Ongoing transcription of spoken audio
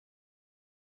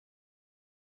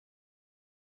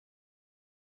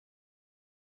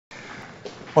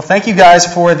Well, thank you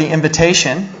guys for the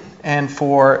invitation and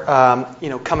for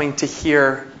coming to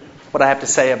hear what I have to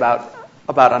say about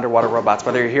underwater robots.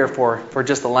 Whether you're here for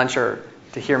just the lunch or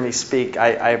to hear me speak,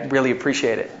 I really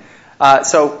appreciate it.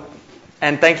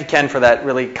 And thank you, Ken, for that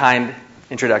really kind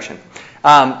introduction.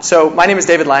 So my name is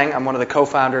David Lang. I'm one of the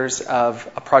co-founders of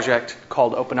a project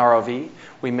called OpenROV.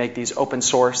 We make these open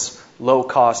source,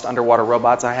 low-cost underwater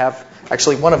robots. I have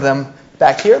actually one of them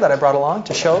back here that I brought along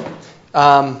to show.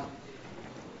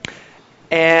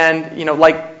 And,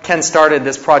 like Ken started,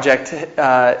 this project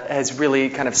has really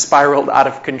kind of spiraled out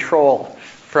of control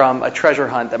from a treasure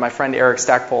hunt that my friend Eric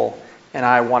Stackpole and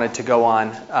I wanted to go on.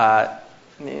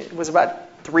 It was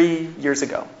about 3 years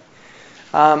ago.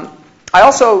 I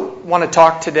also want to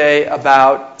talk today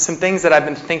about some things that I've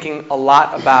been thinking a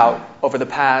lot about over the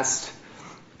past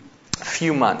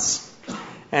few months.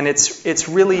 And it's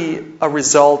really a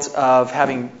result of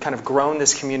having kind of grown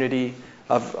this community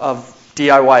of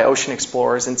DIY ocean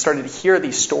explorers and started to hear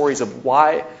these stories of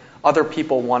why other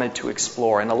people wanted to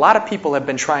explore. And a lot of people have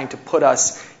been trying to put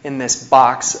us in this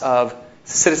box of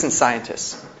citizen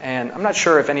scientists. And I'm not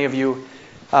sure if any of you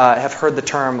have heard the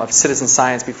term of citizen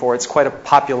science before. It's quite a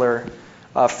popular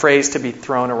phrase to be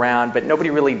thrown around, but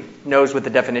nobody really knows what the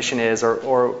definition is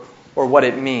or what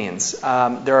it means.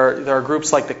 There are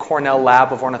groups like the Cornell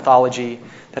Lab of Ornithology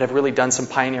that have really done some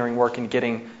pioneering work in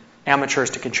getting amateurs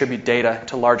to contribute data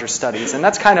to larger studies. And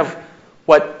that's kind of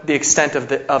what the extent of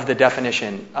the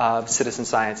definition of citizen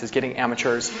science is, getting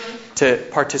amateurs to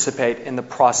participate in the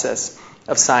process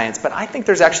of science. But I think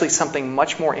there's actually something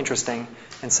much more interesting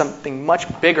and something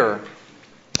much bigger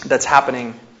that's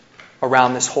happening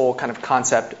around this whole kind of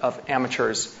concept of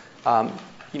amateurs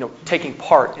taking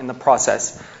part in the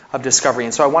process of discovery.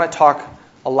 And so I want to talk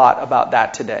a lot about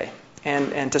that today.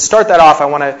 And to start that off, I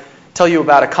want to tell you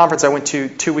about a conference I went to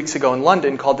 2 weeks ago in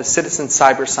London called the Citizen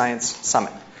Cyber Science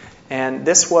Summit. And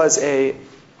this was a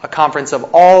conference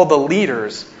of all the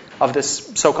leaders of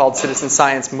this so-called citizen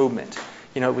science movement.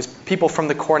 It was people from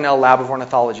the Cornell Lab of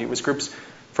Ornithology. It was groups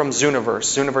from Zooniverse.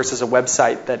 Zooniverse is a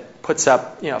website that puts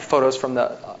up photos from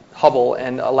the Hubble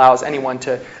and allows anyone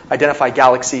to identify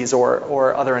galaxies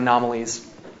or other anomalies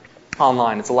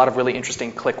online. It's a lot of really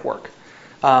interesting click work.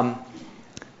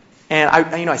 And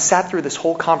I sat through this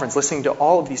whole conference listening to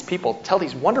all of these people tell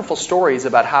these wonderful stories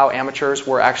about how amateurs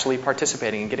were actually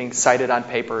participating and getting cited on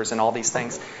papers and all these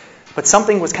things. But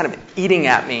something was kind of eating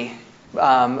at me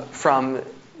in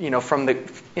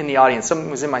the audience.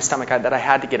 Something was in my stomach that I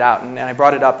had to get out, and I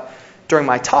brought it up during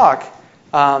my talk.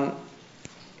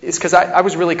 Is because I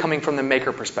was really coming from the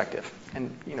maker perspective,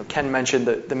 and Ken mentioned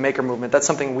the maker movement. That's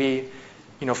something we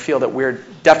feel that we're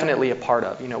definitely a part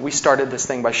of. We started this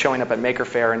thing by showing up at Maker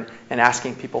Faire and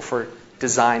asking people for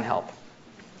design help.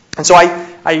 And so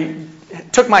I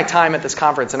took my time at this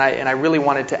conference, and I really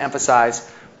wanted to emphasize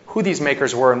who these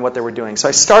makers were and what they were doing. So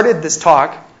I started this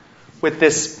talk with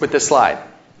this slide,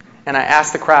 and I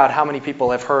asked the crowd how many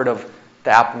people have heard of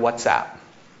the app WhatsApp.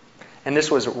 And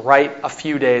this was right a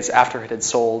few days after it had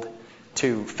sold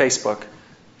to Facebook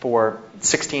for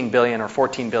 $16 billion or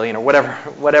 $14 billion or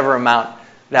whatever amount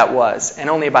that was. And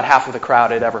only about half of the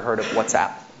crowd had ever heard of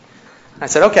WhatsApp. And I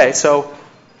said, okay, so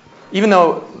even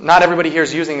though not everybody here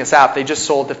is using this app, they just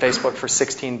sold to Facebook for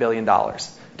 $16 billion.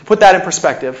 To put that in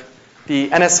perspective, the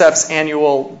NSF's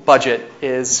annual budget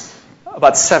is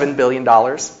about $7 billion.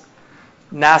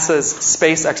 NASA's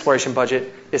space exploration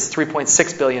budget is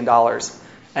 $3.6 billion.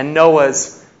 And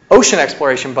NOAA's ocean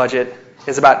exploration budget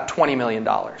is about $20 million.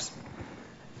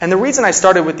 And the reason I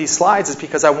started with these slides is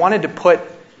because I wanted to put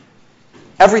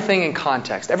everything in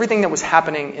context, everything that was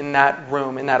happening in that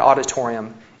room, in that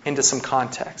auditorium, into some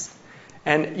context.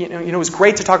 And it was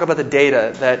great to talk about the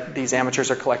data that these amateurs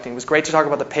are collecting. It was great to talk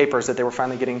about the papers that they were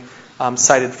finally getting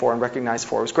cited for and recognized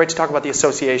for. It was great to talk about the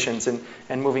associations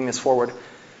and moving this forward.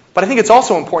 But I think it's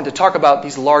also important to talk about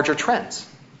these larger trends.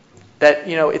 That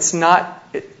it's not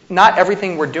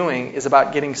everything we're doing is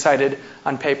about getting cited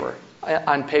on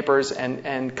papers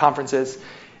and conferences.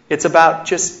 It's about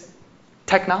just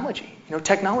technology.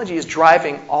 Technology is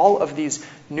driving all of these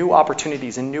new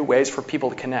opportunities and new ways for people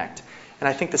to connect. And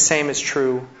I think the same is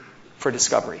true for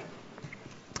discovery.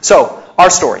 So, our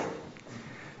story.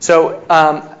 So,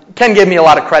 Ken gave me a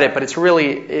lot of credit, but it's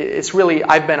really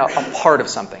I've been a part of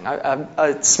something,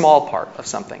 a small part of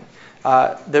something.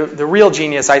 The real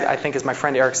genius, I think, is my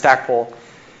friend Eric Stackpole.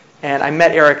 And I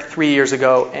met Eric 3 years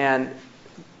ago, and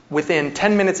within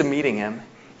 10 minutes of meeting him,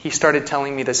 he started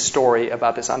telling me this story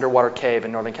about this underwater cave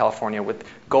in Northern California with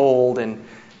gold, and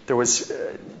there was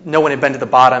no one had been to the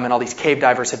bottom, and all these cave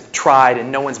divers had tried,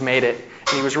 and no one's made it.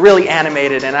 And he was really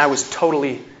animated, and I was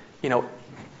totally,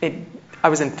 I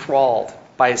was enthralled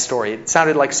by his story. It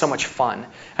sounded like so much fun.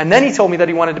 And then he told me that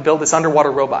he wanted to build this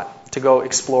underwater robot to go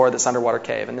explore this underwater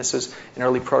cave. And this was an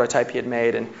early prototype he had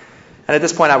made. And at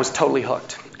this point, I was totally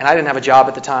hooked. And I didn't have a job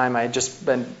at the time. I had just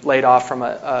been laid off from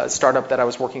a startup that I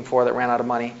was working for that ran out of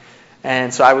money.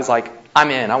 And so I was like, I'm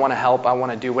in. I want to help. I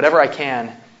want to do whatever I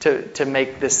can to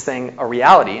make this thing a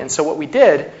reality. And so what we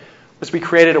did was we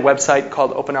created a website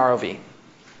called OpenROV.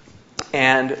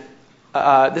 And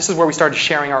this is where we started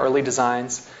sharing our early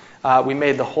designs. We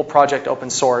made the whole project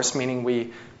open source, meaning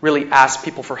we really asked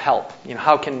people for help.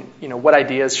 What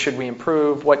ideas should we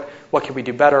improve? What can we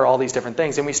do better? All these different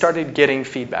things. And we started getting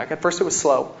feedback. At first it was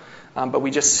slow, but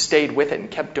we just stayed with it and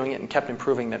kept doing it and kept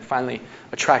improving. That finally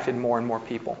attracted more and more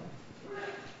people.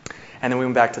 And then we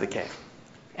went back to the cave.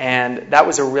 And that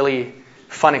was a really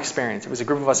fun experience. It was a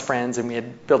group of us friends, and we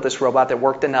had built this robot that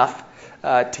worked enough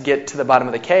to get to the bottom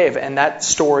of the cave. And that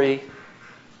story,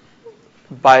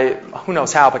 by who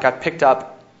knows how, but got picked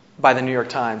up by the New York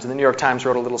Times. And the New York Times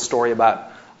wrote a little story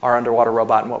about our underwater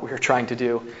robot and what we were trying to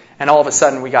do. And all of a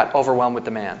sudden, we got overwhelmed with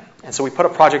demand. And so we put a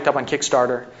project up on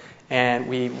Kickstarter, and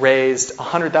we raised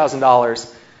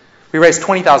 $100,000. We raised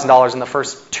 $20,000 in the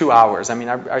first 2 hours. I mean,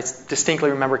 I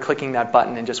distinctly remember clicking that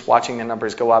button and just watching the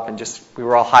numbers go up, and we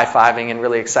were all high-fiving and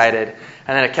really excited.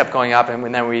 And then it kept going up,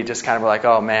 and then we just kind of were like,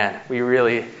 oh man, we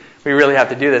really have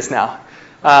to do this now.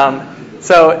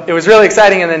 So it was really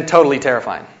exciting and then totally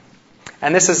terrifying.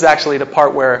 And this is actually the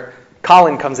part where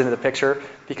Colin comes into the picture,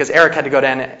 because Eric had to go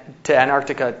to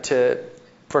Antarctica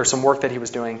for some work that he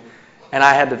was doing. And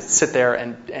I had to sit there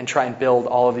and try and build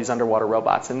all of these underwater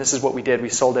robots. And this is what we did. We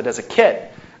sold it as a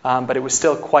kit, but it was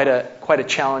still quite a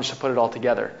challenge to put it all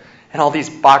together. And all these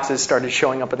boxes started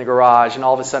showing up in the garage, and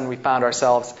all of a sudden we found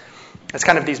ourselves as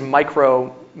kind of these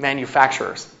micro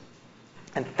manufacturers.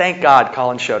 And thank God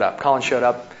Colin showed up. Colin showed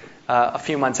up a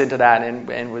few months into that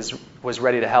and was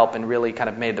ready to help and really kind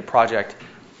of made the project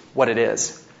what it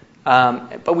is.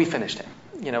 But we finished it.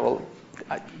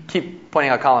 I keep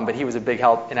pointing out Colin, but he was a big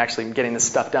help in actually getting this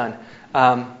stuff done.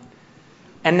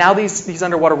 And now these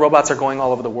underwater robots are going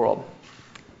all over the world.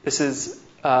 This is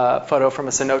a photo from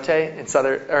a cenote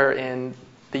in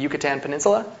the Yucatan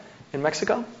Peninsula in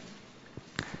Mexico.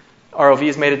 ROV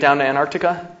has made it down to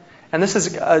Antarctica. And this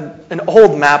is an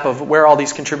old map of where all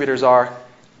these contributors are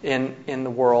in the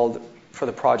world for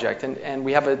the project. And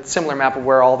we have a similar map of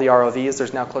where all the ROVs.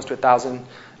 There's now close to 1,000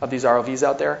 of these ROVs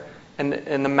out there.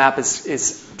 And the map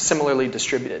is similarly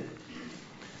distributed.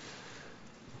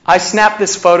 I snapped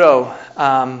this photo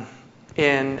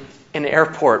in an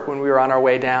airport when we were on our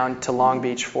way down to Long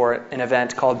Beach for an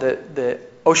event called the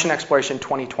Ocean Exploration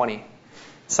 2020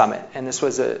 Summit. And this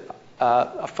was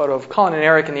a photo of Colin and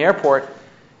Eric in the airport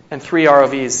and 3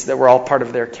 ROVs that were all part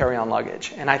of their carry-on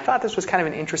luggage. And I thought this was kind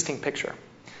of an interesting picture,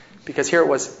 because here it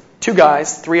was 2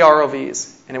 guys, 3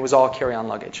 ROVs, and it was all carry-on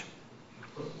luggage.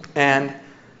 And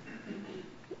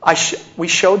we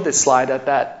showed this slide at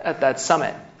that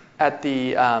summit, at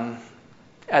the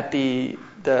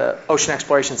Ocean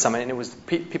Exploration Summit, and it was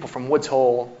people from Woods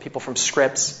Hole, people from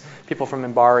Scripps, people from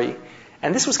Mbari,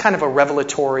 and this was kind of a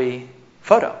revelatory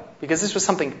photo, because this was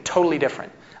something totally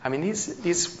different. I mean,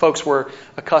 these folks were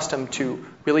accustomed to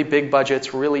really big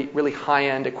budgets, really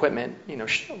high-end equipment,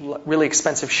 really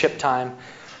expensive ship time,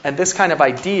 and this kind of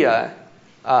idea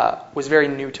was very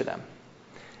new to them.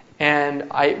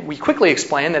 And we quickly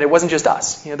explained that it wasn't just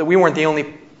us, that we weren't the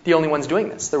only ones doing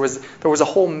this. There was a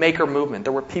whole maker movement.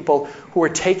 There were people who were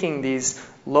taking these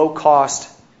low-cost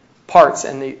parts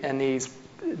and these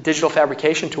digital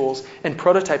fabrication tools and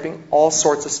prototyping all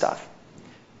sorts of stuff.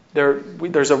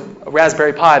 There's a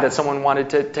Raspberry Pi that someone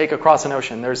wanted to take across an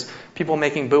ocean. There's people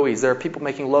making buoys. There are people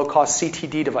making low-cost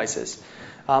CTD devices.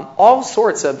 All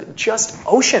sorts of just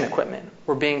ocean equipment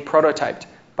were being prototyped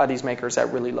by these makers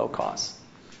at really low cost.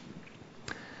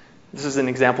 This is an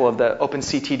example of the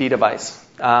OpenCTD device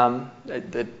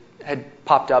that had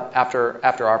popped up after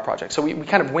our project. So we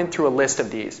kind of went through a list of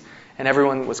these, and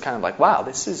everyone was kind of like, wow,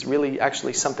 this is really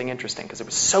actually something interesting, because it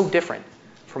was so different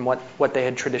from what they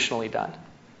had traditionally done.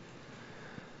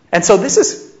 And so this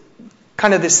is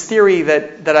kind of this theory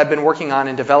that I've been working on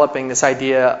in developing, this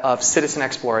idea of citizen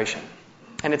exploration.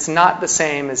 And it's not the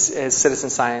same as citizen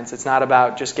science. It's not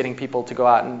about just getting people to go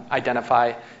out and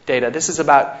identify data. This is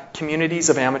about communities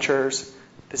of amateurs.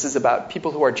 This is about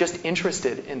people who are just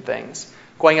interested in things,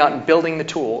 going out and building the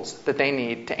tools that they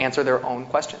need to answer their own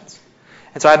questions.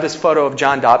 And so I have this photo of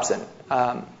John Dobson,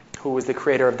 who was the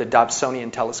creator of the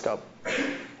Dobsonian telescope.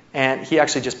 And he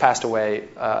actually just passed away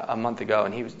a month ago,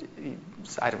 and he was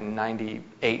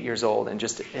 98 years old, and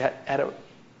just had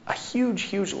a huge,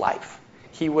 huge life.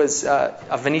 He was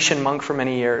a Venetian monk for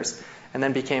many years, and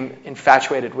then became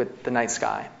infatuated with the night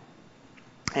sky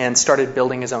and started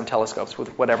building his own telescopes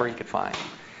with whatever he could find.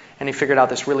 And he figured out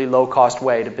this really low-cost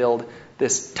way to build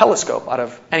this telescope out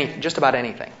of just about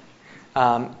anything.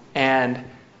 And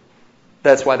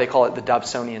that's why they call it the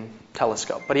Dobsonian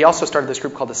telescope. But he also started this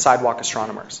group called the Sidewalk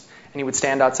Astronomers. And he would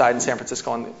stand outside in San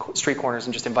Francisco on the street corners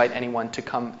and just invite anyone to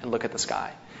come and look at the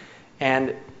sky.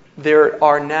 And there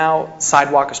are now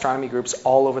sidewalk astronomy groups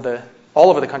all over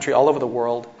the country, all over the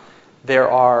world. There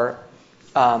are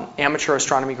amateur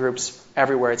astronomy groups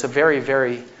everywhere. It's a very,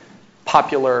 very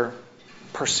popular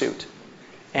pursuit.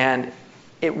 And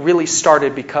it really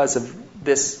started because of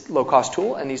this low-cost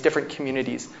tool and these different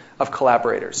communities of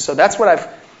collaborators. So that's what I've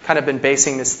kind of been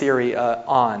basing this theory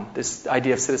on, this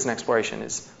idea of citizen exploration,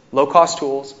 is low-cost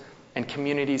tools and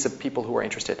communities of people who are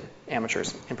interested,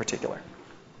 amateurs in particular.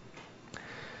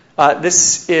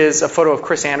 This is a photo of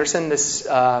Chris Anderson.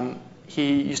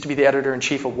 He used to be the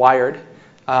editor-in-chief of Wired.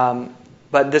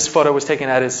 But this photo was taken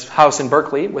at his house in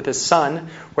Berkeley with his son,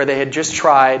 where they had just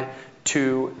tried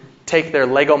to take their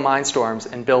Lego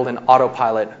Mindstorms and build an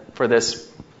autopilot for this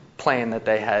plane that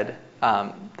they had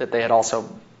also,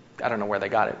 I don't know where they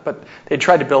got it, but they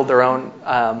tried to build their own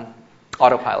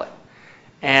autopilot.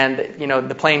 And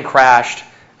the plane crashed,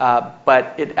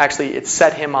 but it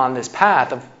set him on this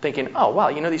path of thinking, oh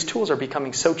wow, these tools are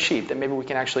becoming so cheap that maybe we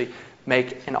can actually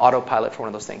make an autopilot for one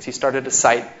of those things. He started a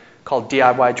site called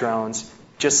DIY Drones,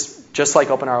 just like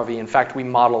OpenROV. In fact, we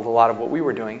modeled a lot of what we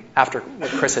were doing after what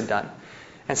Chris had done,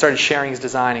 and started sharing his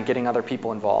design and getting other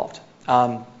people involved.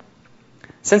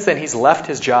 Since then, he's left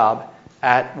his job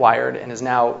at Wired and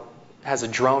has a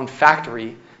drone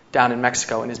factory down in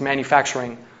Mexico and is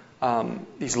manufacturing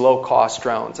these low-cost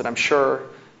drones. And I'm sure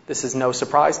this is no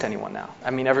surprise to anyone now. I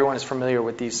mean, everyone is familiar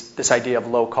with this idea of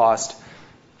low-cost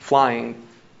flying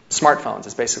smartphones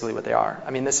is basically what they are.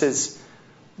 I mean, this is,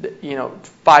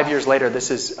 5 years later, this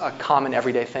is a common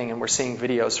everyday thing, and we're seeing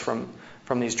videos from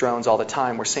these drones all the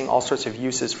time. We're seeing all sorts of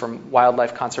uses, from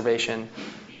wildlife conservation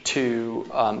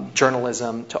to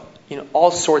journalism to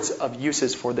all sorts of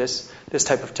uses for this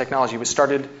type of technology. The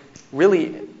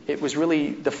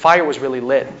fire was really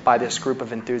lit by this group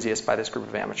of enthusiasts, by this group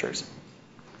of amateurs.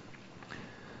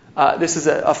 This is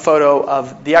a photo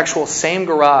of the actual same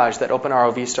garage that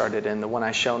OpenROV started in, the one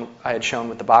I had shown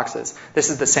with the boxes. This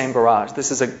is the same garage.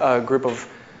 This is a group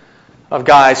of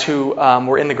guys who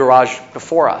were in the garage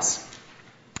before us.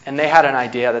 And they had an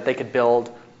idea that they could build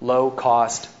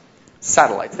low-cost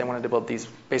satellites. They wanted to build these,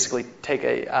 basically take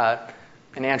an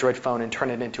Android phone and turn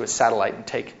it into a satellite and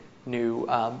take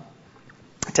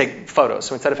photos.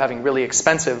 So instead of having really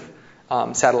expensive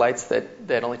satellites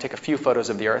that only take a few photos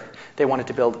of the Earth, they wanted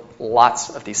to build lots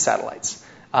of these satellites.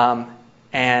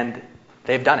 And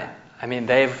they've done it. I mean,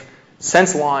 they've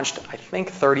since launched, I think,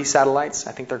 30 satellites.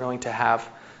 I think they're going to have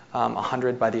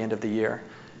 100 by the end of the year.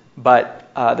 But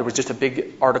there was just a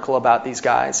big article about these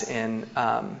guys in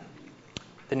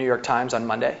the New York Times on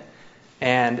Monday.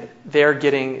 And they're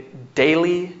getting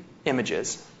daily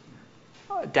images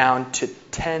down to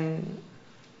 10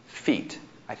 feet,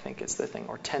 I think is the thing,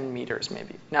 or 10 meters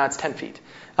maybe. No, it's 10 feet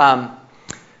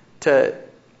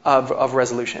of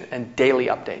resolution, and daily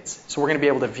updates. So we're going to be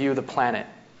able to view the planet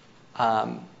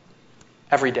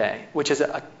every day, which is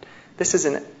this is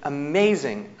an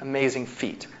amazing, amazing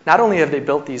feat. Not only have they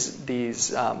built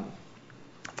these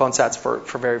phone sats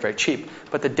for very, very cheap,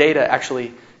 but the data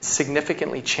actually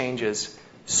significantly changes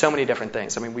so many different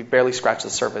things. I mean, we barely scratched the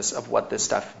surface of what this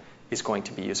stuff is going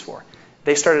to be used for.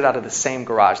 They started out of the same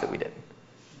garage that we did.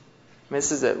 I mean,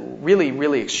 this is a really,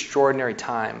 really extraordinary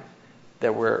time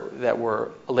that we're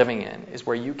living in, is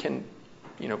where you can,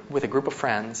 with a group of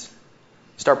friends,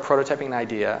 start prototyping an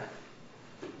idea,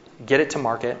 get it to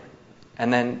market,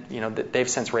 and then, they've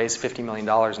since raised $50 million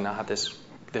and now have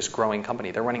this growing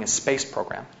company. They're running a space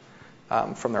program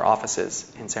from their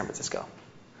offices in San Francisco.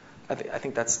 I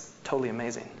think that's totally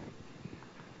amazing.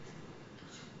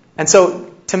 And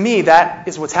so, to me, that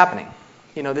is what's happening.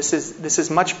 This is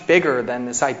much bigger than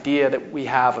this idea that we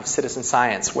have of citizen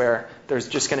science, where there's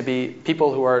just going to be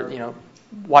people who are,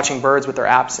 watching birds with their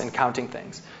apps and counting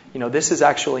things. This is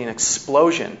actually an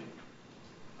explosion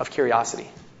of curiosity,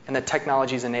 and that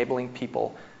technology is enabling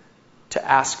people to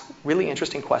ask really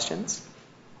interesting questions,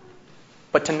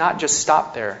 but to not just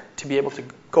stop there, to be able to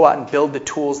go out and build the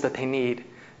tools that they need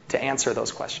to answer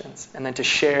those questions, and then to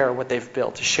share what they've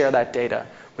built, to share that data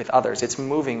with others. It's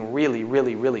moving really,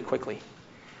 really, really quickly.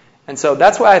 And so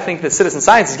that's why I think that citizen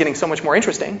science is getting so much more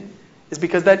interesting, is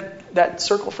because that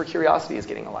circle for curiosity is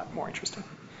getting a lot more interesting.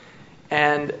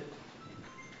 And,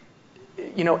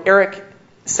 Eric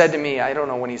said to me, I don't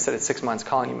know when he said it, 6 months,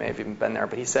 Colin, you may have even been there,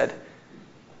 but he said,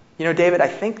 David, I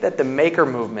think that the maker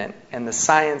movement and the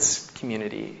science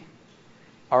community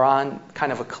are on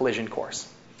kind of a collision course.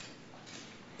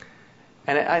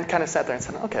 And I kind of sat there and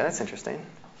said, okay, that's interesting.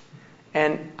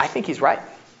 And I think he's right.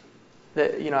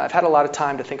 I've had a lot of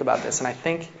time to think about this, and I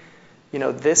think,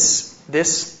 this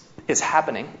is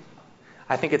happening.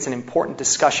 I think it's an important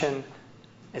discussion.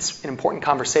 It's an important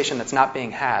conversation that's not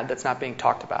being had, that's not being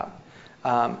talked about,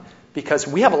 because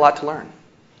we have a lot to learn.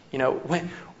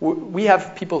 We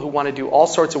have people who want to do all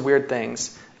sorts of weird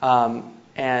things,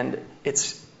 and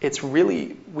it's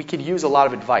really, we could use a lot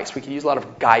of advice. We could use a lot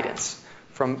of guidance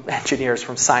from engineers,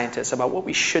 from scientists about what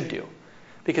we should do.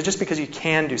 Because just because you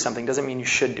can do something doesn't mean you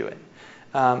should do it.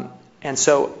 And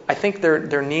so I think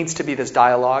there needs to be this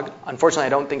dialogue. Unfortunately, I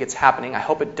don't think it's happening. I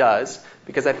hope it does,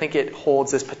 because I think it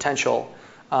holds this potential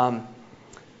to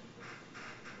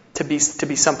be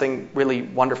something really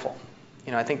wonderful.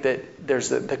 I think that there's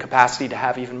the capacity to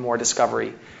have even more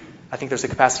discovery. I think there's the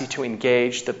capacity to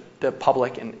engage the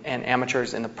public and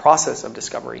amateurs in the process of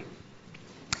discovery.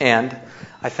 And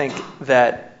I think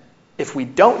that if we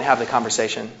don't have the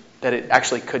conversation, that it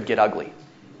actually could get ugly.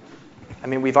 I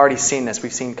mean, we've already seen this.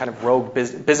 We've seen kind of rogue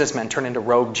businessmen turn into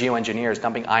rogue geoengineers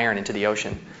dumping iron into the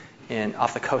ocean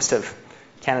off the coast of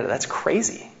Canada. That's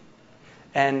crazy.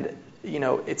 And,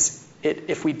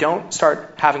 if we don't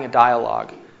start having a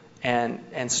dialogue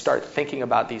and start thinking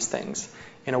about these things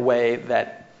in a way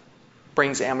that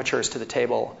brings amateurs to the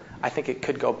table, I think it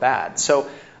could go bad. So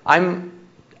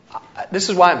this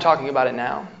is why I'm talking about it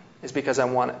now, is because I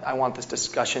want this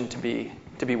discussion to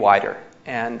be wider.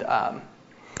 And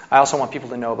I also want people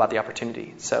to know about the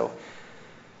opportunity. So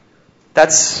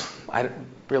that's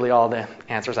really all the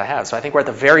answers I have. So I think we're at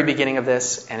the very beginning of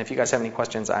this, and if you guys have any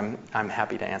questions, I'm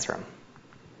happy to answer them.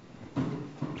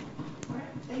 All right,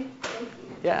 thank you.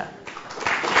 Yeah.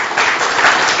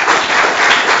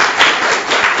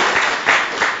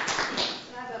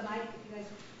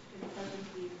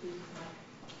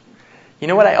 You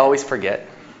know what I always forget?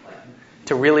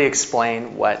 To really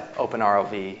explain what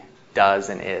OpenROV does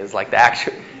and is. Like the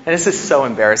actual, and this is so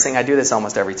embarrassing. I do this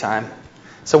almost every time.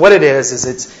 So what it is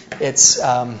it's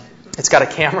got a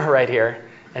camera right here,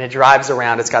 and it drives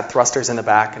around. It's got thrusters in the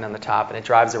back and on the top, and it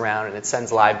drives around, and it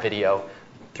sends live video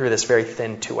through this very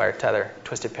thin two-wire tether,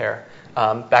 twisted pair,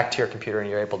 back to your computer, and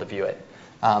you're able to view it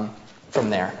from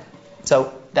there.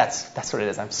 So that's what it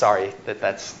is. I'm sorry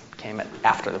that came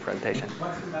after the presentation.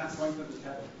 What's the max length of the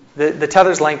tether? The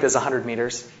tether's length is 100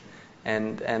 meters,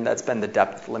 and that's been the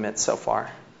depth limit so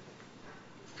far.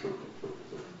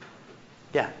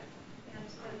 Yeah.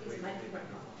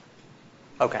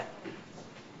 Okay.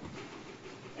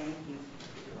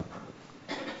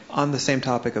 On the same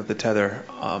topic of the tether,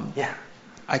 Yeah.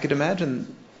 I could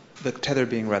imagine the tether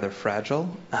being rather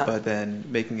fragile, but then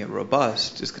making it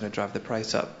robust is going to drive the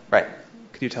price up. Right.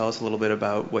 Could you tell us a little bit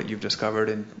about what you've discovered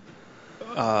and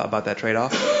about that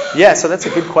trade-off? Yeah, so that's a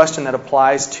good question that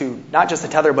applies to not just the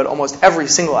tether, but almost every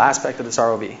single aspect of this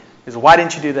ROV. Is why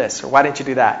didn't you do this, or why didn't you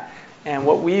do that? And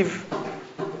what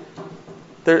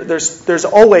there's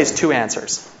always two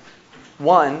answers.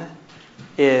 One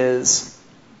is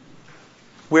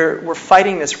we're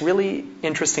fighting this really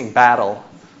interesting battle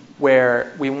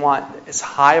where we want as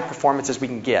high a performance as we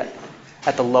can get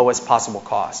at the lowest possible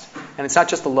cost. And it's not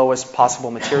just the lowest possible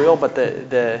material, but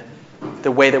the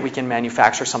way that we can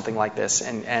manufacture something like this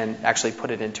and actually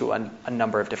put it into a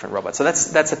number of different robots. So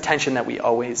that's a tension that we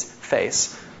always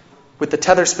face. With the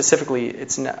tether specifically,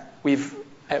 it's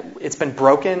been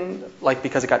broken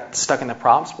because it got stuck in the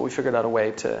props, but we figured out a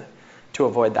way to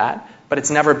avoid that. But it's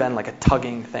never been like a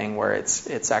tugging thing where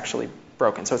it's actually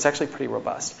broken. So it's actually pretty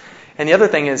robust. And the other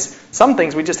thing is, some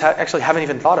things we just actually haven't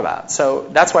even thought about. So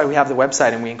that's why we have the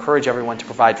website, and we encourage everyone to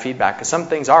provide feedback, because some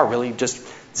things are really just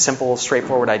simple,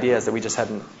 straightforward ideas that we just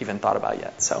hadn't even thought about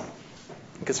yet. So I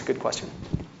think it's a good question.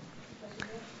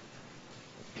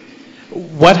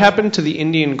 What happened to the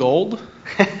Indian gold?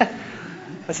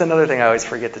 That's another thing I always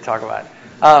forget to talk about.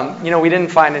 We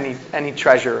didn't find any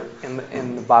treasure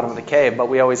in the bottom of the cave, but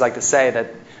we always like to say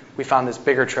that we found this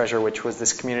bigger treasure, which was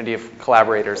this community of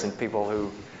collaborators and people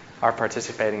who are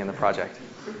participating in the project.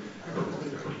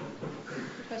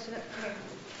 Question up here.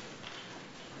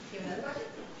 Do you have another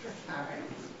question? All right.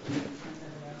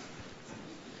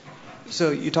 So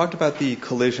you talked about the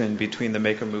collision between the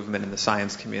maker movement and the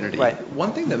science community. Right.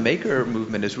 One thing the maker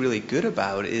movement is really good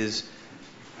about is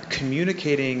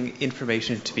communicating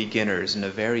information to beginners in a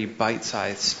very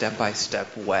bite-sized,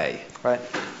 step-by-step way. Right.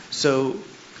 So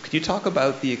could you talk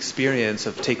about the experience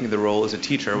of taking the role as a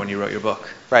teacher when you wrote your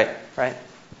book? Right.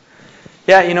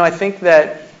 Yeah, I think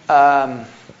that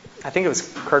it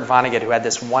was Kurt Vonnegut who had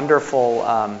this wonderful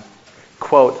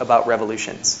quote about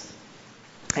revolutions.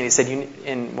 And he said,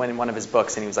 in one of his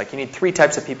books, and he was like, you need 3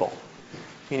 types of people.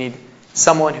 You need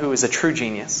someone who is a true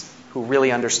genius, who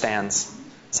really understands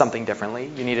something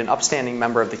differently. You need an upstanding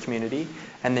member of the community.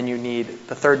 And then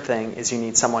the third thing is you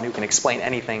need someone who can explain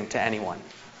anything to anyone.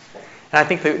 And I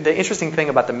think the interesting thing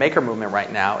about the maker movement right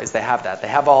now is they have that. They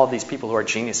have all of these people who are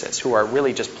geniuses, who are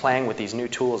really just playing with these new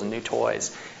tools and new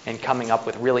toys and coming up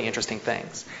with really interesting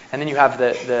things. And then you have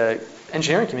the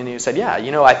engineering community who said, yeah,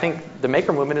 I think the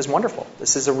maker movement is wonderful.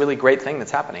 This is a really great thing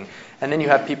that's happening. And then you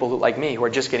have people like me who are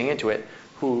just getting into it,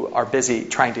 who are busy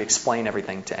trying to explain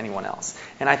everything to anyone else.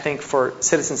 And I think for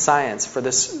citizen science, for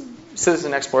this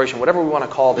citizen exploration, whatever we want to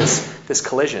call this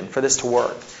collision, for this to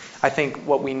work, I think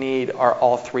what we need are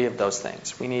all 3 of those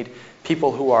things. We need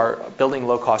people who are building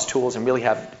low-cost tools and really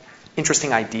have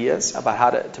interesting ideas about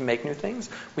how to make new things.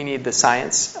 We need the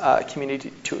science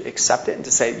community to accept it and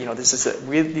to say,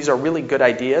 these are really good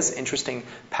ideas, interesting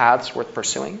paths worth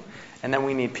pursuing. And then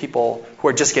we need people who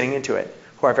are just getting into it,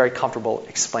 who are very comfortable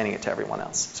explaining it to everyone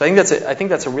else. So I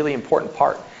think that's a really important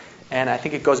part. And I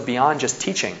think it goes beyond just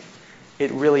teaching.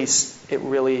 It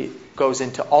really goes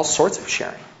into all sorts of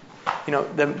sharing.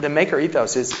 The maker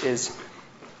ethos is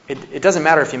it doesn't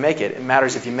matter if you make it. It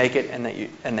matters if you make it and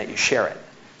that you share it.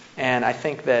 And I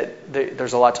think that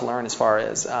there's a lot to learn as far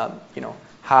as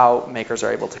how makers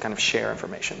are able to kind of share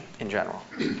information in general.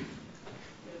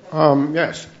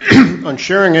 Yes, on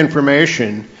sharing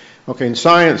information. Okay, in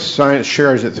science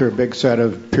shares it through a big set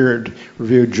of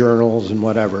peer-reviewed journals and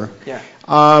whatever. Yeah.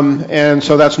 And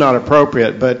so that's not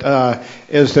appropriate. But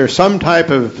is there some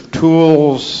type of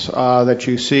tools that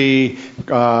you see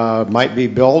might be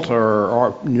built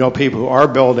or people who are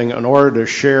building in order to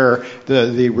share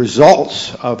the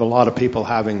results of a lot of people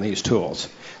having these tools,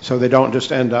 so they don't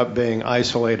just end up being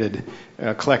isolated,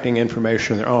 collecting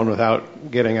information on their own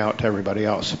without getting out to everybody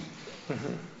else?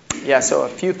 Mm-hmm. Yeah, so a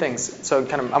few things. So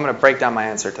I'm going to break down my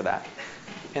answer to that.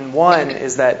 And one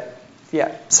is that,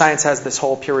 science has this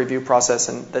whole peer review process,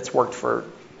 and that's worked for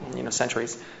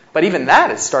centuries. But even that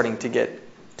is starting to get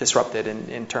disrupted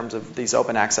in terms of these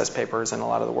open access papers and a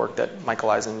lot of the work that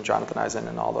Michael Eisen, Jonathan Eisen,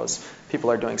 and all those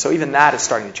people are doing. So even that is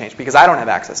starting to change because I don't have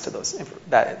access to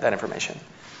that information.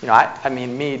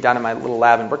 Me down in my little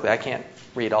lab in Berkeley, I can't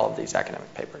read all of these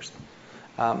academic papers.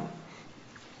 And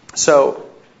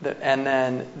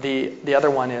then the other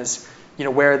one is,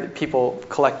 where are the people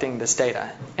collecting this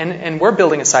data? And we're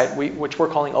building a site which we're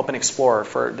calling Open Explorer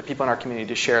for the people in our community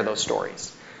to share those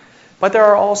stories. But there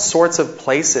are all sorts of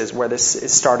places where this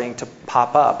is starting to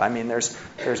pop up.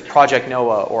 There's Project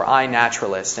NOAA or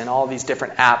iNaturalist and all these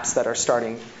different apps that are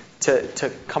starting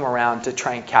to come around to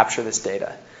try and capture this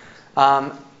data.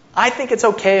 I think it's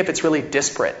okay if it's really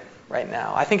disparate right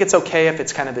now. I think it's okay if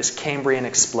it's kind of this Cambrian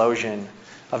explosion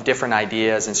of different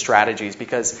ideas and strategies,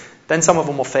 because then some of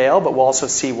them will fail, but we'll also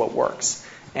see what works.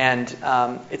 And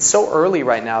it's so early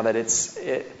right now that this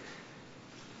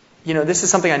is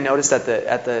something I noticed at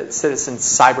the Citizen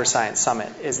Cyber Science Summit,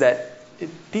 is that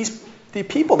the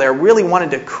people there really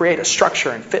wanted to create a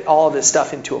structure and fit all of this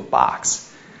stuff into a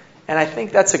box. And I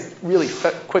think that's a really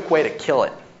quick way to kill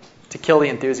it, to kill the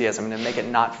enthusiasm and to make it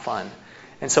not fun.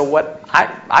 And so what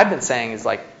I've been saying is,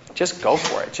 just go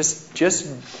for it. Just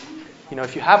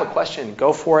if you have a question,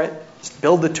 go for it. Just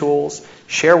build the tools,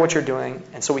 share what you're doing,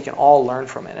 and so we can all learn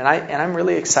from it. And I'm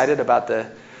really excited about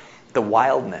the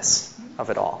wildness of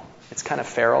it all. It's kind of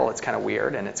feral, it's kind of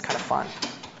weird, and it's kind of fun.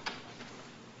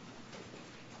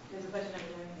 There's a question over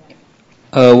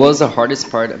there. What was the hardest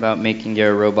part about making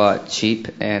your robot cheap,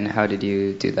 and how did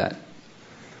you do that?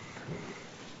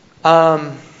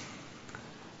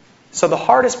 So the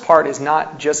hardest part is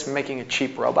not just making a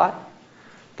cheap robot.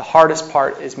 The hardest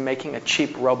part is making a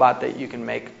cheap robot that you can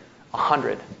make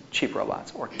 100 cheap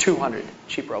robots or 200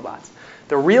 cheap robots.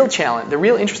 The real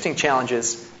interesting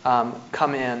challenges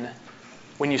come in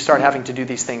when you start having to do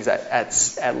these things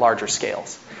at larger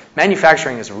scales.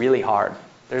 Manufacturing is really hard.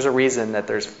 There's a reason that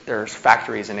there's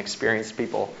factories and experienced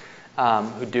people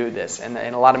who do this, and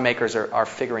a lot of makers are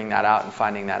figuring that out and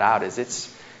finding that out. It's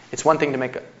one thing to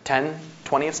make 10,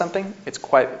 20 of something. It's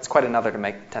quite another to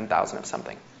make 10,000 of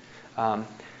something.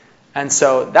 And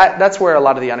so that's where a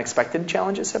lot of the unexpected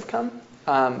challenges have come.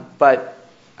 But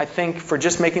I think for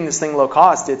just making this thing low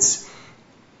cost, it's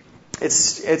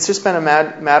just been a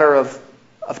matter of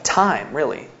time,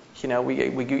 really.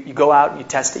 You go out, you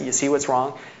test it, you see what's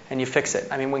wrong, and you fix it.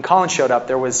 When Colin showed up,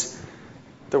 there was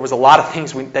a lot of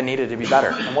things that needed to be better.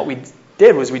 And what we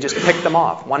did was we just picked them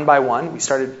off one by one. We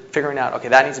started figuring out, okay,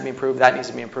 that needs to be improved, that needs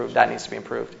to be improved, that needs to be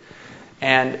improved.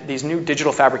 And these new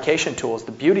digital fabrication tools,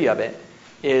 the beauty of it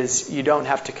is you don't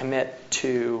have to commit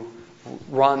to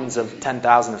runs of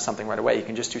 10,000 of something right away. You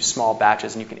can just do small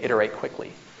batches and you can iterate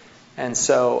quickly. And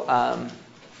so,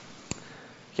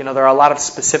 there are a lot of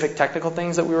specific technical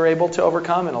things that we were able to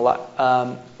overcome, and a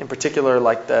lot, in particular,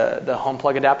 like the home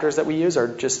plug adapters that we use are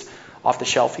just off the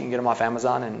shelf. You can get them off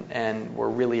Amazon, and we're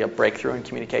really a breakthrough in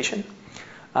communication.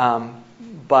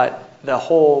 But the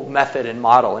whole method and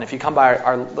model, and if you come by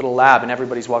our little lab, and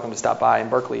everybody's welcome to stop by in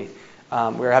Berkeley,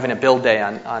 we're having a build day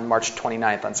on March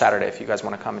 29th on Saturday. If you guys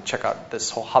want to come and check out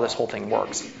how this whole thing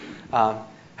works,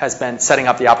 has been setting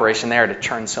up the operation there to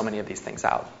churn so many of these things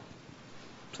out.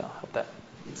 So I hope that.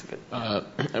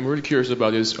 I'm really curious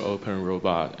about this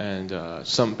OpenROV and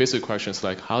some basic questions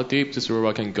like how deep this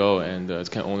robot can go, and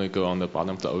it can only go on the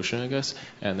bottom of the ocean, I guess,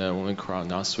 and only crawl,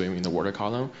 not swim in the water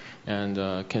column. And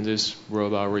can this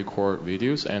robot record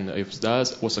videos? And if it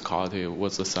does, what's the quality?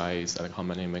 What's the size? Like how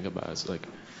many megabytes, like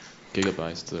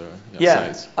gigabytes?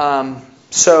 Size?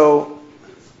 So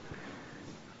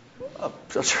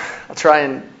I'll try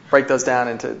and break those down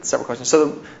into several questions.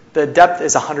 So the depth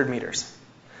is 100 meters.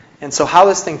 And so how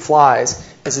this thing flies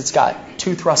is it's got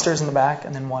 2 thrusters in the back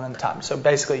and then 1 on the top. So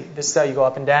basically, this is how you go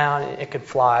up and down. It could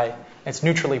fly. It's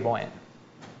neutrally buoyant.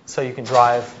 So you can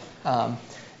drive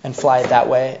and fly it that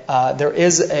way. There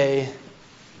is a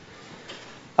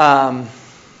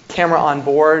camera on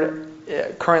board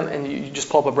currently, and you just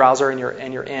pull up a browser and you're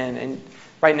in. And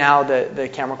right now, the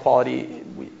camera quality,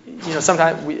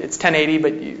 sometimes it's 1080,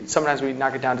 but sometimes we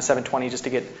knock it down to 720 just to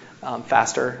get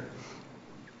faster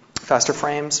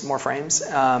frames, more frames.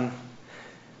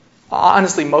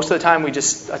 Honestly, most of the time we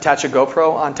just attach a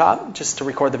GoPro on top just to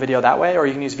record the video that way, or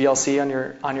you can use VLC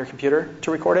on your computer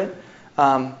to record it.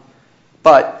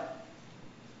 But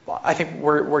I think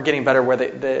we're getting better where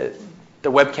the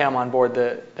webcam on board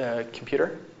the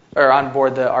computer or on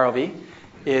board the ROV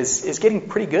is getting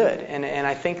pretty good, and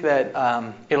I think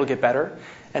that it'll get better.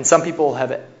 And some people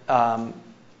have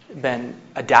been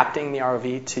adapting the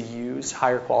ROV to use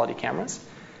higher quality cameras.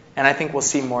 And I think we'll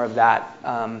see more of that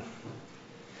in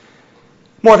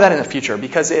the future,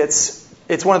 because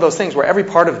it's one of those things where every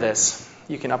part of this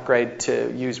you can upgrade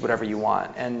to use whatever you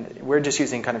want. And we're just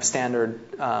using kind of standard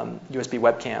USB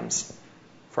webcams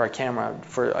for our camera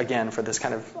for this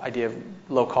kind of idea of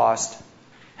low cost,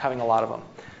 having a lot of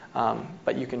them.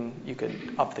 But you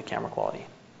could up the camera quality.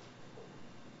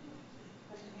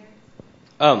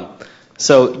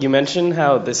 So you mentioned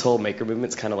how this whole maker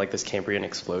movement's kind of like this Cambrian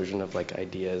explosion of like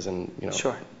ideas and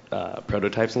Sure.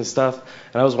 Prototypes and stuff.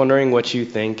 And I was wondering what you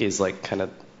think is like kind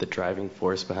of the driving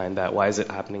force behind that. Why is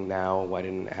it happening now? Why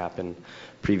didn't it happen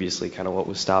previously? Kind of what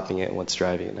was stopping it and what's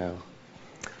driving it now?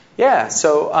 Yeah.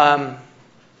 So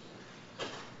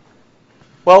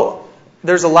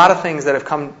there's a lot of things that have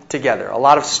come together. A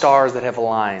lot of stars that have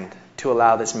aligned to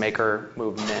allow this maker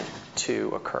movement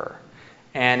to occur,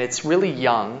 and it's really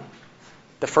young.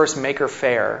 The first Maker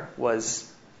Fair was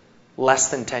less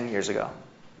than 10 years ago.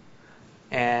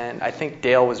 And I think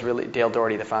Dale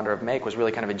Doherty, the founder of Make, was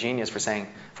really kind of a genius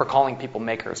for calling people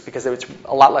makers, because it's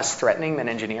a lot less threatening than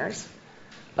engineers.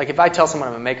 Like if I tell someone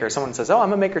I'm a maker, someone says, "Oh,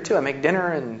 I'm a maker too. I make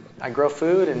dinner and I grow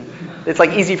food," and it's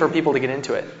like easy for people to get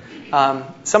into it.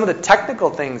 Some of the technical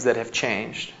things that have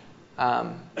changed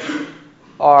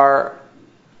are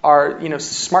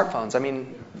smartphones. I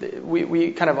mean,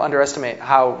 we kind of underestimate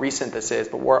how recent this is,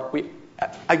 but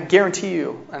I guarantee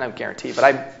you, and I don't guarantee, but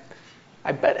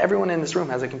I bet everyone in this room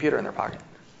has a computer in their pocket.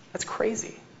 That's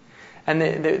crazy. And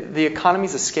the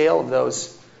economies of scale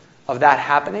of that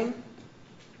happening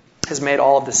has made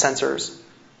all of the sensors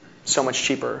so much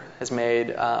cheaper. Has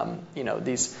made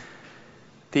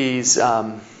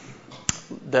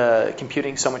the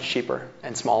computing so much cheaper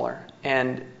and smaller.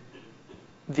 And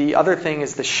the other thing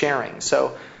is the sharing.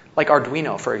 So, like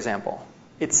Arduino, for example,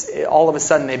 all of a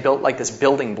sudden they built like this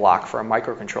building block for a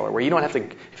microcontroller where you don't have to.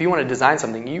 If you want to design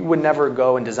something, you would never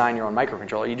go and design your own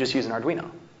microcontroller. You just use an Arduino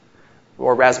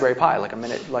or Raspberry Pi, like a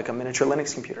miniature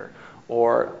Linux computer,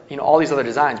 or all these other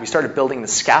designs. We started building the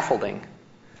scaffolding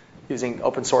using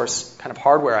open source kind of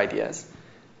hardware ideas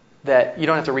that you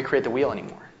don't have to recreate the wheel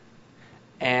anymore.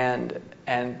 And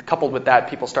coupled with that,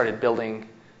 people started building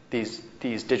these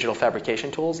digital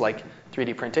fabrication tools like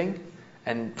 3D printing,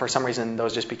 and for some reason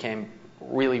those just became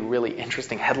really, really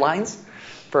interesting headlines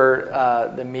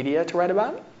for the media to write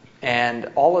about.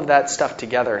 And all of that stuff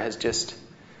together has just,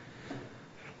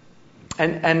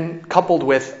 and coupled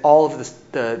with all of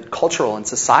the cultural and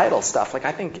societal stuff, like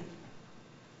I think,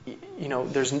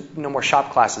 there's no more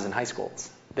shop classes in high schools.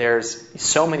 There's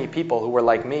so many people who were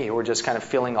like me, who were just kind of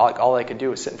feeling like all they could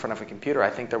do was sit in front of a computer. I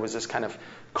think there was this kind of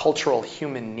cultural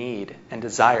human need and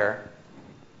desire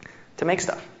to make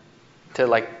stuff,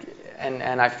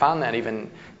 And I found that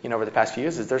even over the past few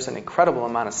years, is there's an incredible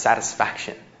amount of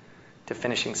satisfaction to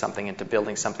finishing something and to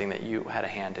building something that you had a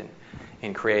hand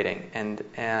in creating. And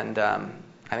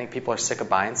I think people are sick of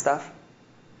buying stuff,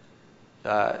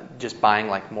 just buying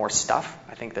like more stuff.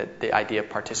 I think that the idea of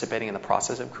participating in the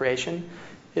process of creation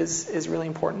is really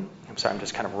important. I'm sorry, I'm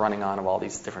just kind of running on of all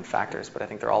these different factors, but I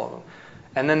think they're all of them.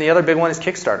 And then the other big one is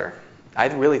Kickstarter. I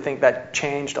really think that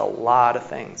changed a lot of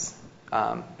things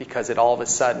because it all of a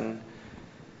sudden,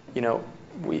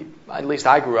 at least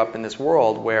I grew up in this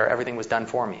world where everything was done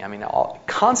for me. I mean,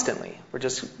 constantly we're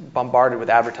just bombarded with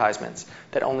advertisements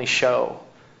that only show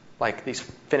like these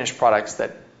finished products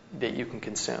that you can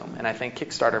consume. And I think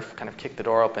Kickstarter kind of kicked the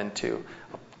door open to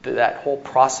that whole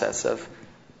process of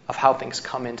how things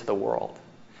come into the world.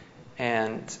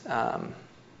 And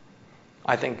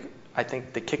I think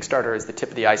the Kickstarter is the tip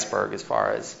of the iceberg as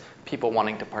far as people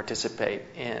wanting to participate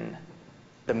in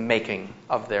the making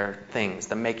of their things,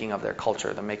 the making of their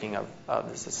culture, the making of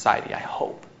the society, I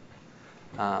hope.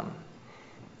 And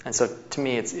so to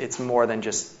me, it's more than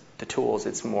just the tools.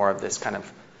 It's more of this kind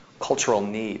of cultural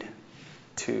need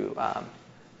to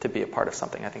be a part of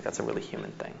something. I think that's a really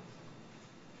human thing.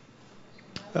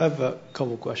 I have a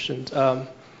couple questions.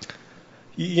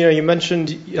 You mentioned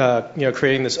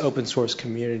creating this open source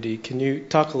community. Can you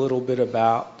talk a little bit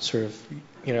about sort of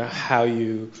how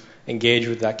you engage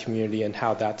with that community and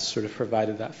how that's sort of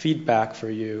provided that feedback for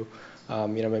you?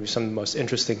 Maybe some of the most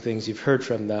interesting things you've heard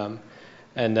from them.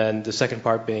 And then the second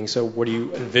part being, so what do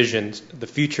you envision the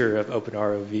future of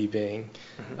OpenROV being?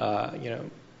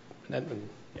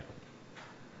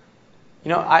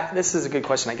 This is a good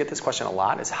question. I get this question a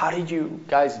lot, is how did you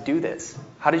guys do this?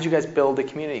 How did you guys build a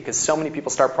community? Because so many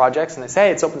people start projects and they say,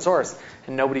 hey, it's open source,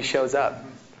 and nobody shows up.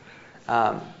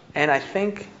 And I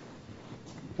think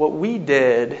what we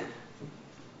did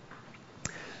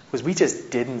was we just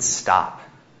didn't stop.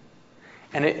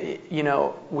 And,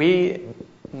 we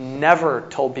never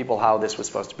told people how this was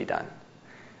supposed to be done.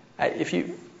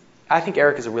 I think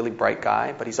Eric is a really bright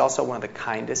guy, but he's also one of the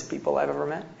kindest people I've ever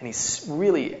met. And he's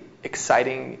really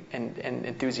exciting and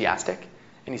enthusiastic.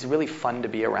 And he's really fun to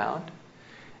be around.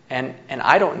 And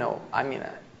I don't know. I mean,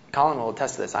 Colin will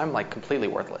attest to this. I'm like completely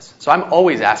worthless. So I'm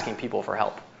always asking people for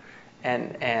help.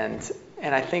 And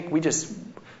I think we just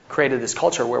created this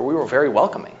culture where we were very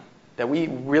welcoming. That we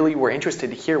really were interested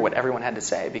to hear what everyone had to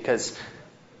say because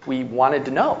we wanted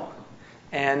to know.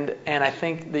 And I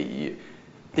think the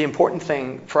important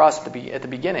thing for us at the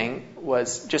beginning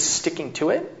was just sticking to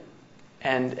it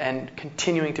and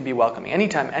continuing to be welcoming.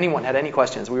 Anytime anyone had any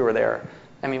questions, we were there.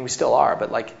 I mean, we still are,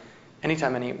 but like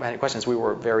anytime anyone had any questions, we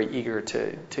were very eager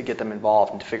to get them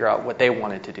involved and to figure out what they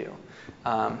wanted to do.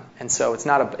 And so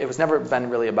it was never been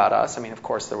really about us. I mean, of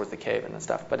course, there was the cave and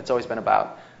stuff, but it's always been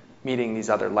about meeting these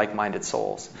other like-minded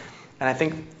souls. And I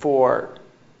think for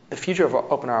the future of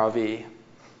OpenROV,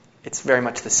 it's very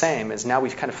much the same, as now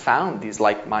we've kind of found these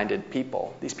like-minded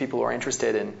people, these people who are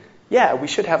interested in, we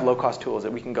should have low-cost tools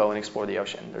that we can go and explore the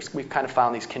ocean. We've kind of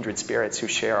found these kindred spirits who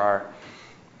share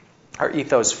our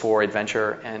ethos for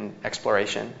adventure and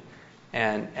exploration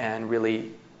and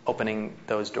really opening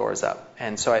those doors up.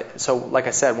 And so like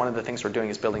I said, one of the things we're doing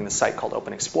is building the site called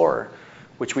Open Explorer,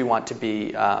 which we want to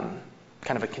be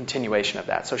kind of a continuation of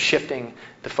that. So shifting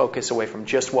the focus away from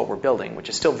just what we're building, which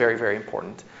is still very, very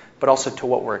important, but also to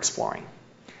what we're exploring.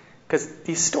 Because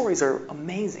these stories are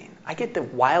amazing. I get the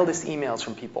wildest emails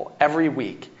from people every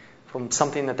week from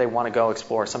something that they want to go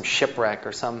explore, some shipwreck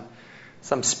or some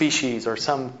species or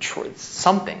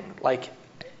something. Like,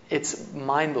 it's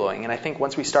mind-blowing. And I think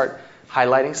once we start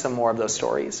highlighting some more of those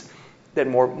stories, then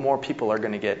more people are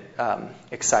going to get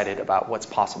excited about what's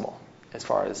possible as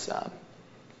far as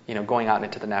going out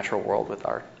into the natural world with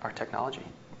our technology.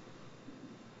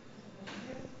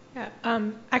 Yeah,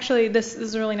 actually, this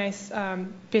is a really nice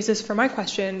basis for my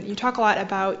question. You talk a lot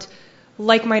about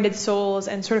like-minded souls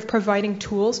and sort of providing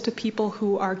tools to people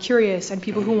who are curious and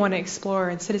people who want to explore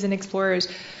and citizen explorers.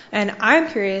 And I'm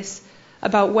curious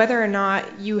about whether or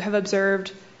not you have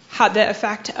observed how the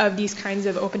effect of these kinds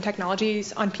of open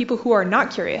technologies on people who are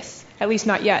not curious, at least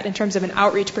not yet, in terms of an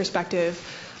outreach perspective.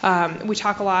 We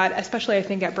talk a lot, especially I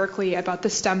think at Berkeley, about the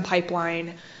STEM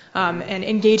pipeline and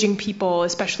engaging people,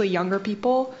 especially younger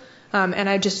people. And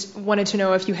I just wanted to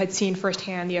know if you had seen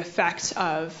firsthand the effect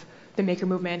of the maker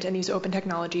movement and these open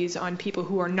technologies on people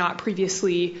who are not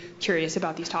previously curious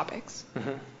about these topics.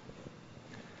 Mm-hmm.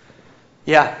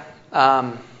 Yeah.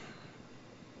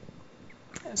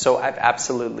 So I've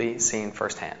absolutely seen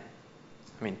firsthand.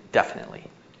 I mean, definitely.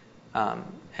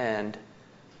 And,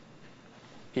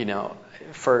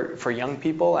 for young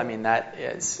people, I mean, that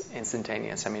is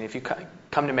instantaneous. I mean, if you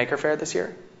come to Maker Faire this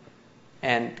year,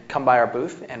 and come by our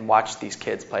booth and watch these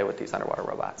kids play with these underwater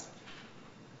robots.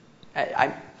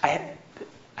 I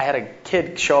had a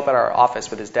kid show up at our office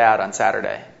with his dad on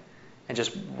Saturday and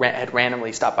just had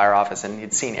randomly stopped by our office, and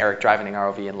he'd seen Eric driving an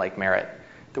ROV in Lake Merritt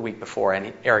the week before,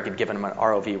 and Eric had given him an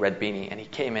ROV red beanie, and he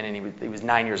came in and he was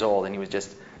 9 years old, and he was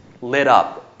just lit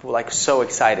up, like so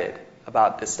excited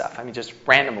about this stuff. I mean, just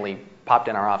randomly popped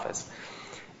in our office.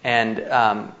 And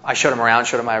I showed him around,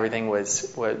 showed him how everything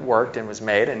worked and was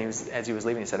made, and as he was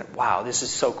leaving, he said, "Wow, this is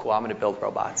so cool. I'm going to build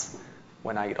robots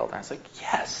when I get older." I was like,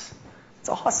 "Yes, it's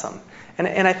awesome."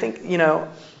 And I think, you know,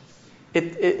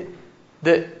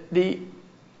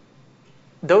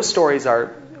 those stories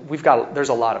there's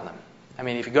a lot of them. I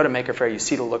mean, if you go to Maker Faire, you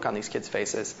see the look on these kids'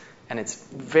 faces, and it's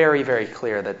very, very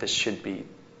clear that this should be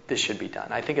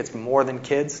done. I think it's more than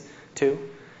kids too.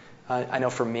 I know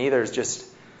for me, there's just,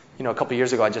 you know, a couple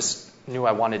years ago, I just knew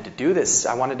I wanted to do this.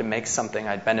 I wanted to make something.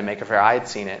 I'd been to Maker Faire, I had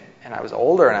seen it, and I was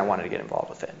older, and I wanted to get involved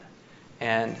with it.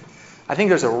 And I think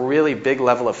there's a really big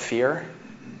level of fear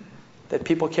that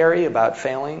people carry about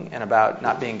failing and about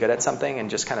not being good at something, and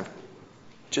just kind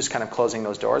of closing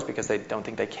those doors because they don't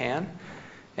think they can.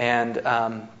 And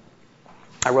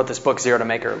I wrote this book, Zero to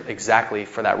Maker, exactly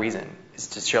for that reason, is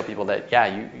to show people that, yeah,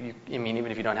 I mean,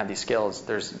 even if you don't have these skills,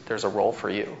 there's a role for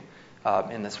you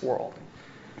in this world.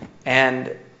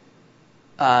 And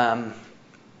a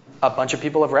bunch of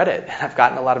people have read it. I've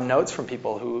gotten a lot of notes from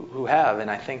people who have,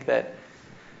 and I think that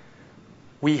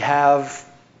we have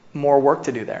more work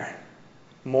to do there.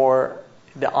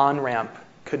 The on-ramp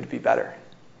could be better.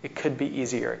 It could be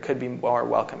easier. It could be more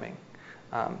welcoming.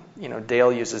 You know,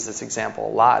 Dale uses this example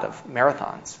a lot of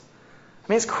marathons. I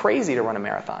mean, it's crazy to run a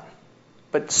marathon,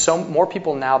 but more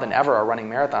people now than ever are running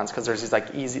marathons because there's these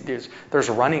like there's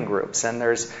running groups, and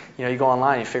there's, you know, you go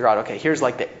online and you figure out, okay, here's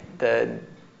like the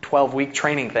 12-week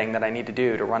training thing that I need to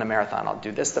do to run a marathon. I'll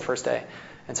do this the first day.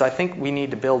 And so I think we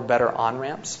need to build better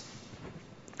on-ramps.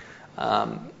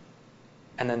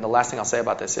 And then the last thing I'll say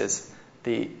about this is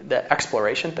the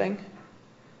exploration thing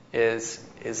is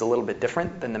a little bit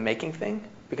different than the making thing,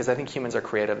 because I think humans are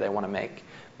creative, they want to make.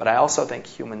 But I also think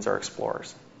humans are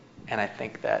explorers. And I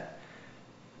think that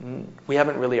we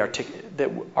haven't really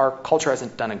that our culture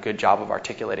hasn't done a good job of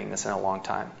articulating this in a long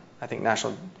time. I think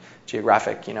National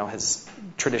Geographic, you know, has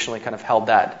traditionally kind of held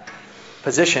that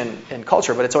position in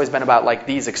culture, but it's always been about like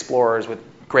these explorers with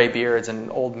gray beards and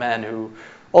old men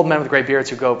with gray beards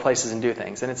who go places and do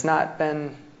things. And it's not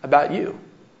been about you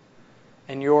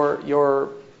and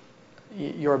your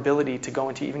ability to go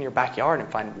into even your backyard and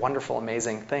find wonderful,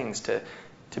 amazing things to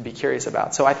be curious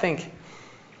about. So I think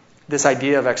this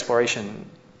idea of exploration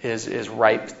is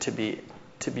ripe to be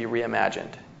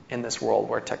reimagined in this world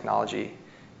where technology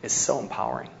is so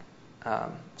empowering.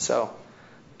 So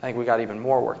I think we got even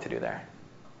more work to do there.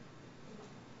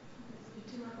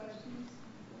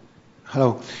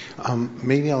 Hello.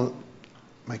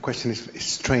 My question is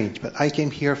strange, but I came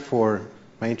here for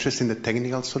my interest in the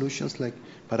technical solutions.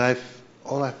 But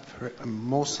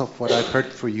most of what I've heard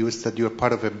for you is that you're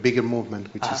part of a bigger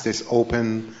movement, which is this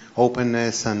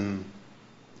openness and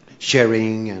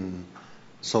sharing, and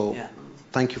so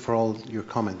thank you for all your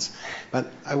comments. But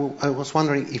I was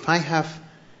wondering if I have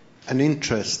an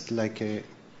interest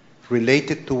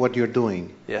related to what you're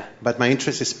doing, but my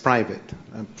interest is private,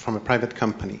 from a private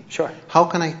company. Sure. How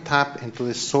can I tap into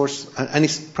this source? And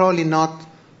it's probably not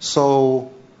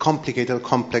so complicated or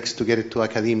complex to get it to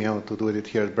academia or to do it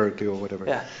here at Berkeley or whatever.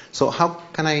 Yeah. So how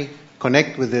can I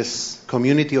connect with this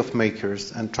community of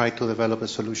makers and try to develop a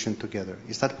solution together?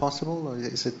 Is that possible, or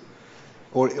is it,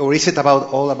 or is it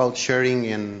all about sharing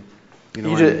and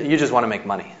you just want to make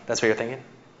money? That's what you're thinking?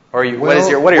 Or what are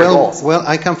your goals? Well,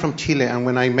 I come from Chile, and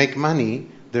when I make money,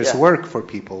 there's work for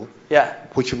people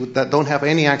that don't have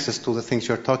any access to the things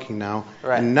you're talking now,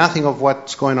 and nothing of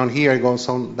what's going on here goes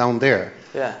on down there.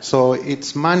 Yeah. So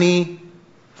it's money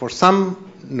for some,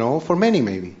 for many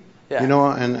maybe. Yeah.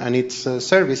 And it's a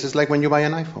service. It's like when you buy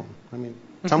an iPhone. I mean,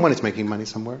 someone is making money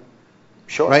somewhere.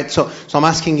 Sure. Right. So I'm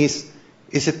asking, is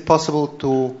it possible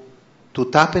to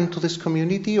tap into this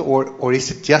community, or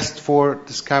is it just for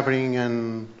discovering,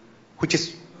 and which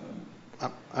is,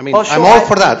 I mean, sure. I'm all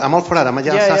for that. I'm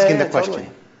just asking the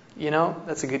question. Totally.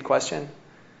 That's a good question.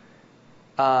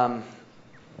 We're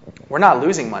not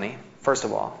losing money, first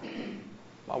of all.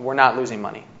 We're not losing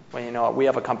money. Well, we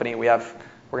have a company. We're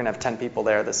going to have 10 people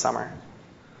there this summer,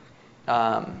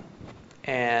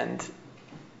 and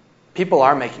people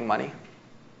are making money.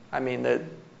 I mean, the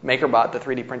MakerBot, the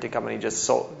 3D printing company, just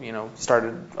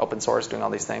started open source, doing all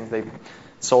these things. They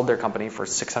sold their company for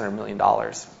 $600 million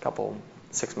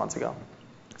 6 months ago.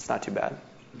 It's not too bad.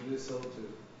 Who did they sell to?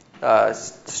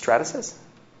 Stratasys.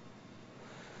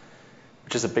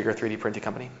 which is a bigger 3D printing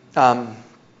company.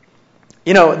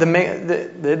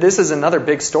 This is another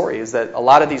big story, is that a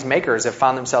lot of these makers have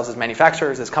found themselves as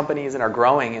manufacturers, as companies, and are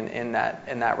growing in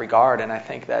that regard. And I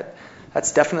think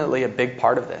that's definitely a big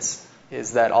part of this,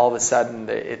 is that all of a sudden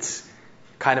it's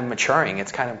kind of maturing,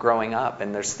 it's kind of growing up.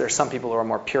 And there's some people who are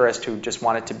more purist who just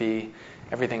want it to be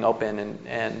everything open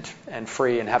and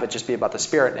free and have it just be about the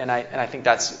spirit. And I think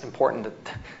that's important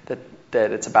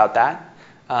that it's about that.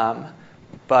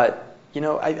 But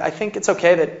I think it's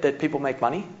okay that people make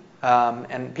money.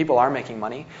 And people are making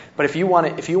money. But if you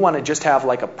want to just have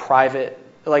like a private,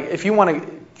 like if you want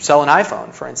to sell an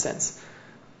iPhone, for instance,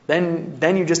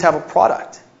 then you just have a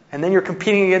product, and then you're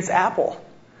competing against Apple,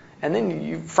 and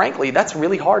then frankly, that's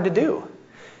really hard to do.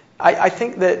 I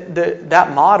think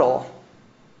that model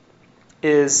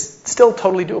is still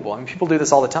totally doable. I mean, people do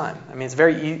this all the time. I mean,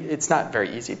 it's not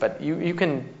very easy, but you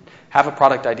can have a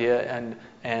product idea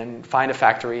and find a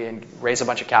factory and raise a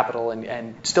bunch of capital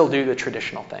and still do the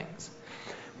traditional things.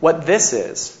 What this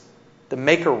is, the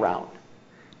maker route,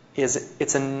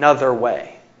 it's another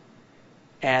way.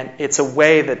 And it's a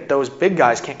way that those big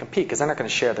guys can't compete because they're not going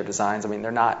to share their designs. I mean,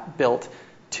 they're not built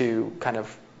to kind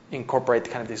of incorporate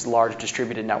kind of these large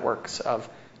distributed networks of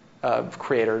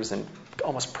creators and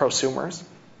almost prosumers.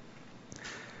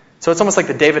 So it's almost like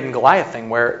the David and Goliath thing,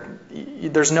 where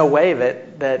there's no way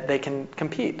that they can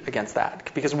compete against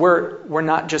that, because we're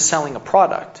not just selling a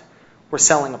product, we're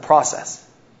selling a process.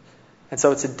 And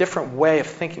so it's a different way of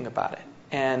thinking about it.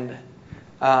 And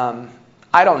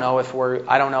I don't know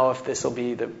if this will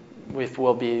be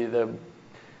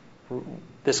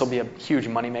a huge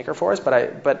moneymaker for us,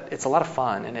 but it's a lot of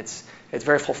fun, and it's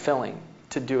very fulfilling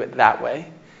to do it that way.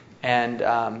 And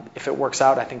if it works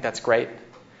out, I think that's great.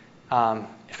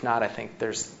 If not, I think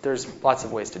there's lots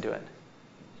of ways to do it.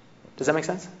 Does that make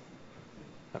sense?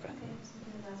 Okay.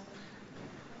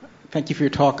 Thank you for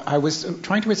your talk. I was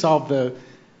trying to resolve the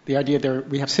idea there.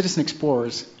 We have citizen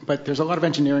explorers, but there's a lot of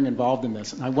engineering involved in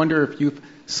this. And I wonder if you've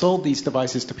sold these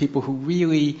devices to people who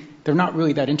they're not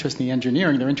really that interested in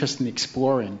engineering, they're interested in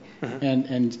exploring. Mm-hmm.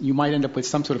 And you might end up with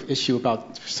some sort of issue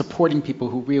about supporting people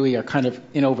who really are kind of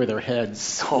in over their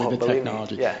heads with the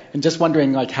technology. Yeah. And just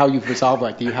wondering how you've resolved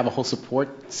that. Do you have a whole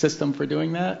support system for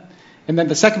doing that? And then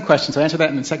the second question, so answer that,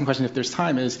 and the second question, if there's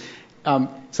time, is,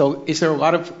 so is there a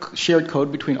lot of shared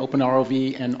code between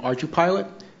OpenROV and ArduPilot?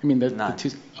 I mean, the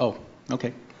two. Oh,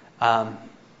 okay.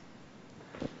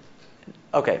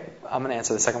 Okay, I'm going to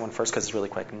answer the second one first because it's really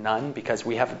quick. None, because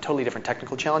we have totally different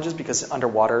technical challenges. Because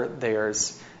underwater,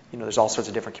 there's all sorts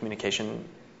of different communication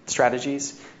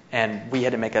strategies, and we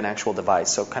had to make an actual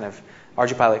device. So kind of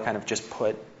ArduPilot kind of just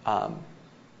put kind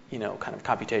of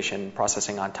computation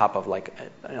processing on top of like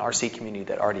an RC community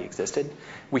that already existed.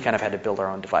 We kind of had to build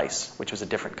our own device, which was a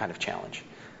different kind of challenge.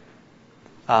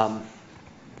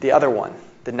 The other one,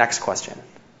 the next question,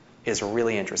 is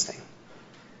really interesting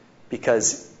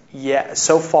because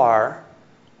so far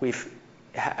we've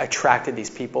attracted these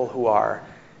people who are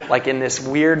like in this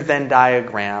weird Venn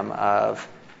diagram of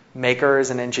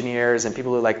makers and engineers and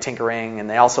people who like tinkering, and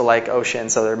they also like ocean,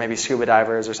 so they're maybe scuba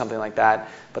divers or something like that,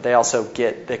 but they also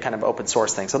get the kind of open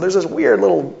source thing. So there's this weird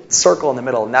little circle in the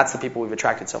middle, and that's the people we've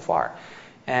attracted so far.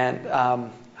 And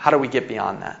how do we get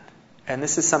beyond that? And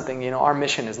this is something, our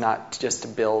mission is not just to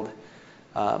build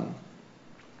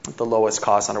the lowest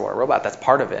cost underwater robot. That's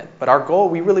part of it. But our goal,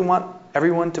 we really want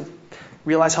everyone to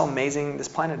realize how amazing this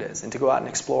planet is and to go out and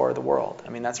explore the world. I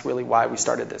mean, that's really why we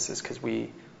started this, is because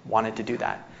we wanted to do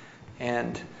that.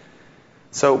 And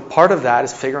so part of that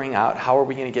is figuring out how are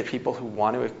we going to get people who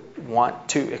want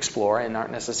to explore and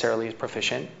aren't necessarily as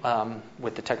proficient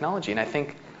with the technology. And I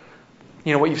think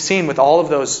what you've seen with all of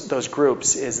those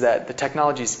groups is that the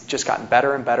technology's just gotten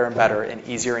better and better and better and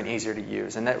easier to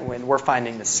use. And that when we're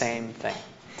finding the same thing,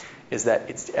 is that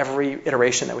it's every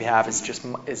iteration that we have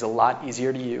is a lot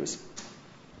easier to use,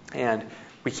 and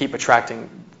we keep attracting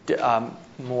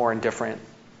more and different,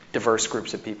 diverse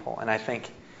groups of people. And I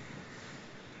think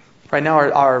right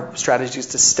now our strategy is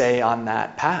to stay on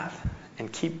that path and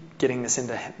keep getting this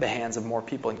into the hands of more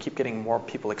people and keep getting more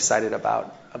people excited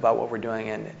about what we're doing.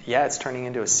 And yeah, it's turning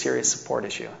into a serious support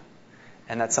issue,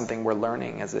 and that's something we're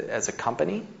learning as a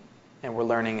company. And we're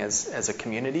learning as a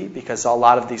community, because a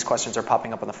lot of these questions are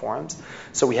popping up on the forums.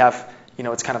 So we have,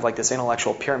 it's kind of like this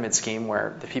intellectual pyramid scheme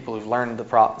where the people who've learned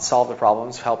to solve the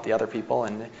problems help the other people,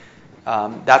 and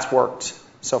that's worked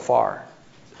so far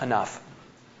enough.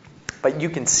 But you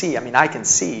can see, I can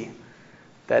see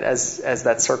that as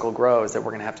that circle grows, that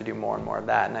we're going to have to do more and more of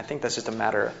that. And I think that's just a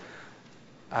matter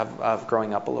of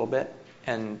growing up a little bit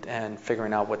and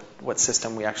figuring out what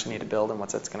system we actually need to build and what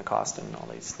that's going to cost and all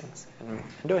these things, and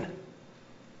doing it.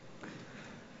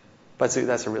 But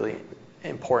that's a really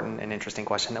important and interesting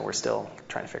question that we're still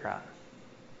trying to figure out.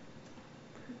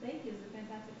 Thank you. It's a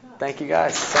fantastic talk. Thank you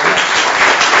guys so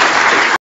much.